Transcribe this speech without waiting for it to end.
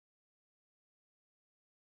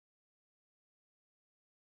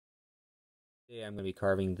Today I'm going to be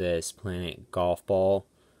carving this Planet golf ball.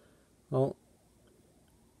 Well,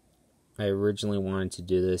 I originally wanted to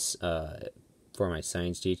do this for my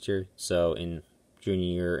science teacher. So in junior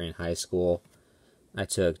year in high school, I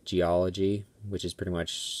took geology, which is pretty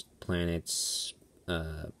much planets,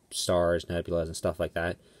 stars, nebulas, and stuff like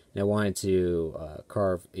that. And I wanted to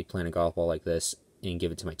carve a Planet golf ball like this and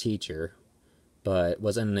give it to my teacher, but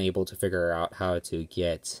was unable to figure out how to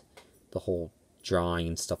get the whole drawing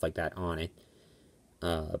and stuff like that on it.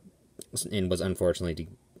 And was unfortunately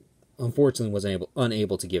was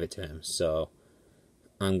unable to give it to him. So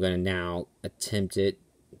I'm gonna now attempt it,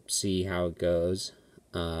 see how it goes.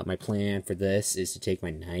 My plan for this is to take my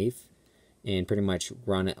knife and pretty much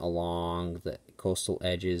run it along the coastal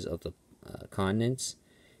edges of the continents,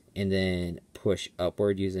 and then push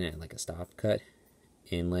upward using it like a stop cut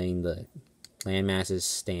and letting the land masses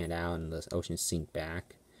stand out and the ocean sink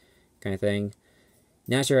back, kind of thing.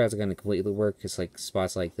 Not sure how it's going to completely work, because like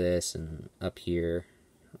spots like this and up here,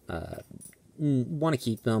 want to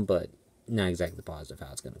keep them, but not exactly positive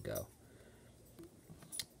how it's going to go.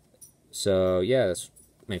 So yeah, that's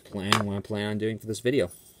my plan, what I plan on doing for this video.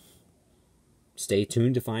 Stay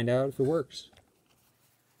tuned to find out if it works.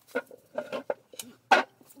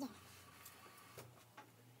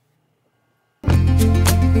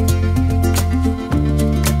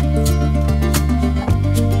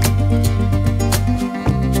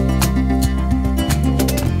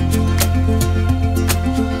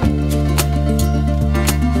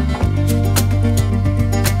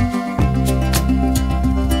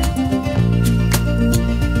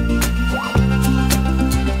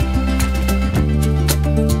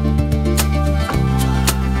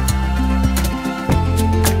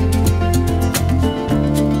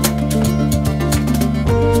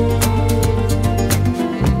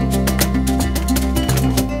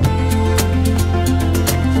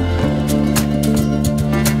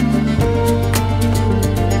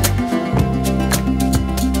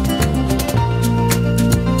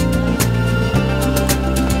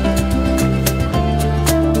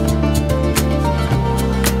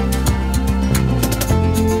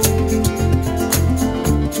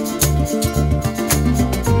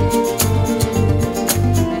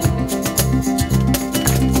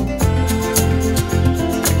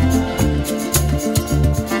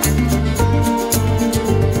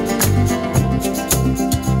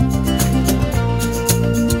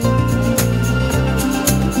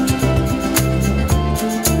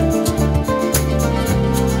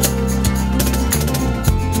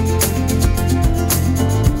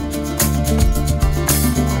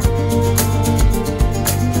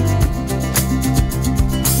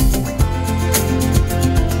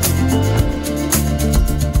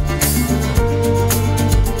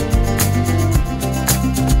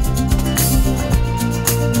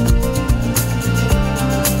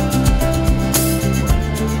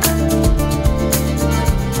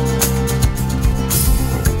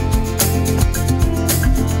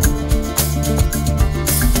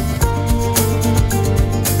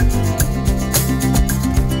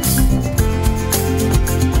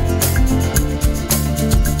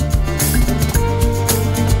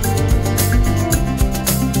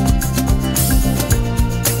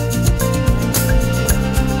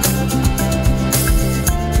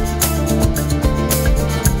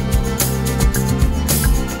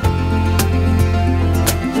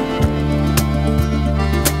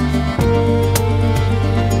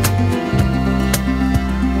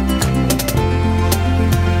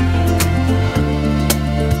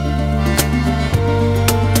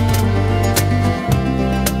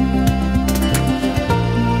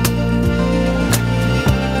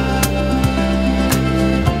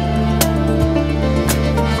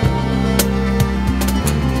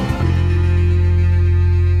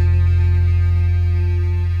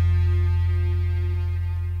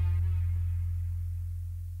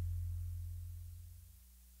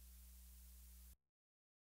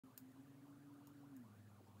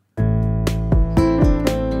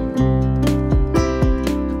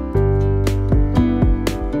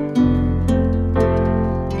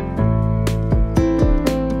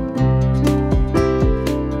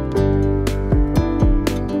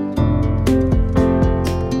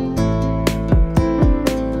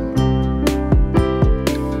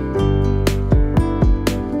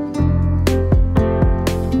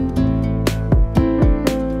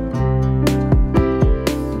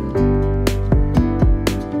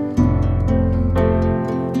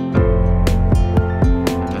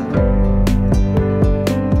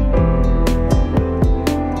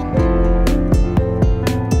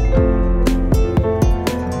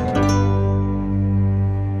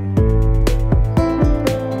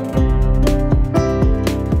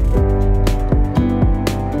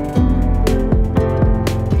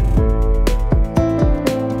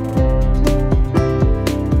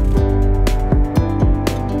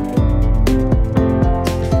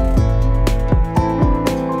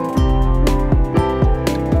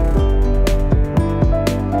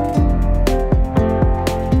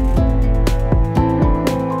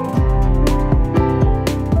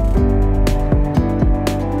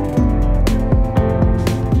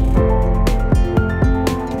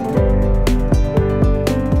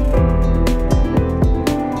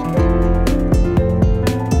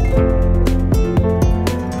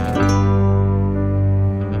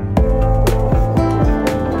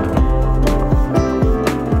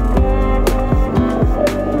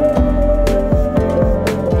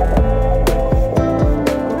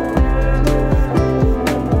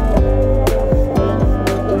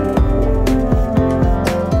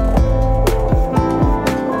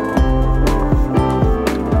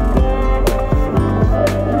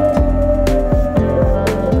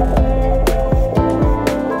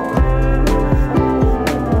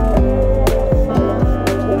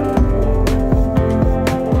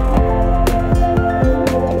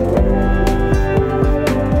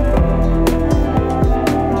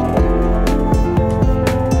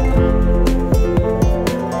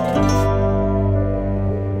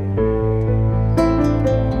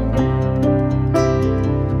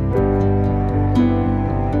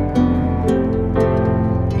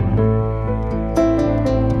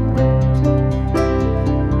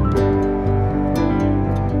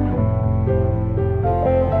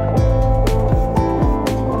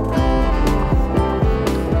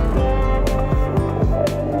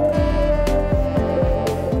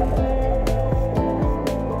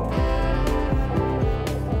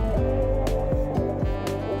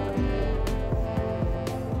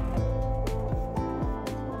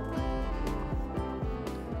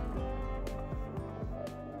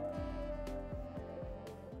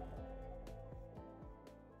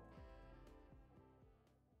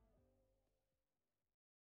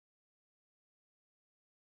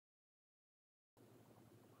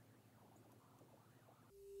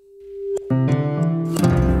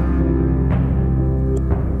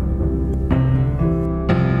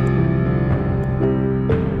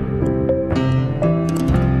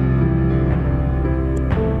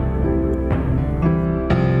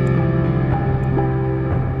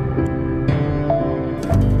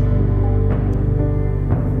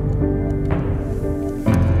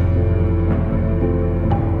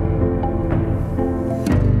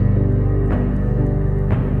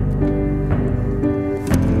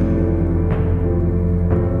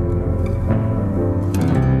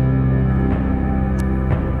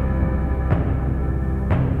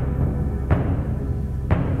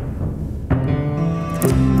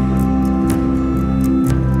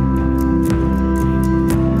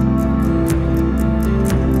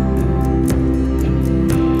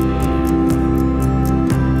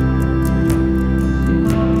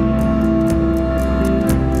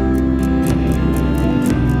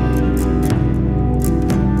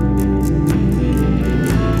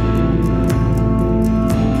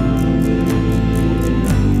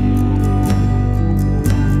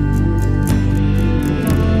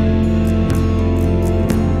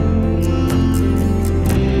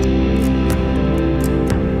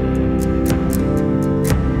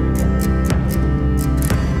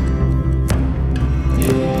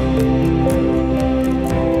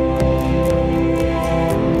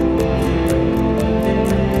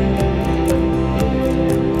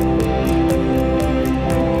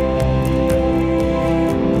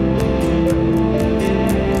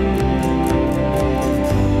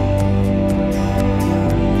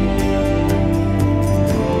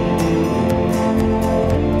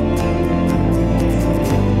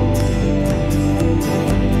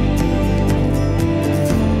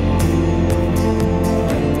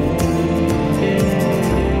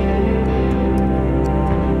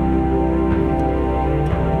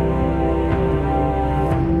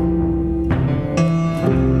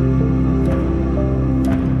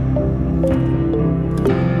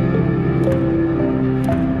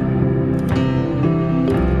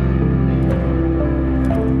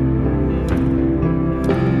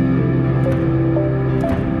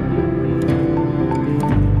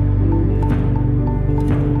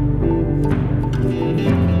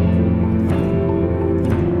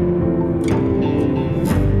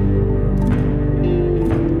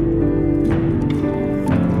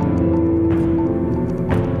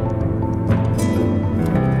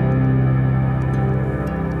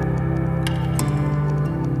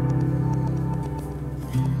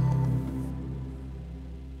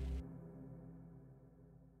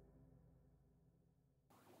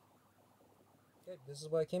 Okay, this is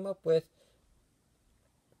what I came up with.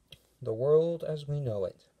 The world as we know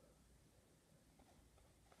it.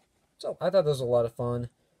 So I thought this was a lot of fun.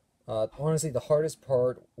 Honestly, the hardest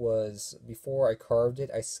part was before I carved it,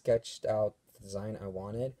 I sketched out the design I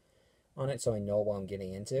wanted on it so I know what I'm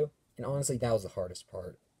getting into. And honestly, that was the hardest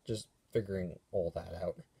part, just figuring all that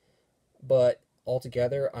out. But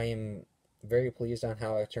altogether, I am very pleased on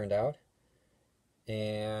how it turned out.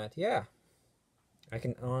 And yeah, I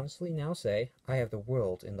can honestly now say I have the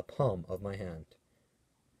world in the palm of my hand.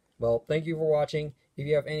 Well, thank you for watching. If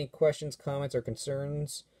you have any questions, comments, or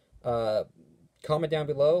concerns, comment down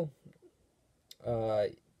below.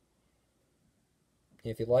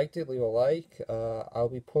 If you liked it, leave a like. I'll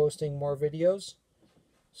be posting more videos.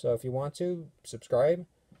 So if you want to, subscribe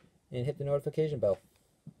and hit the notification bell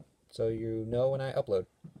so you know when I upload.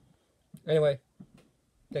 Anyway,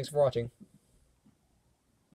 thanks for watching.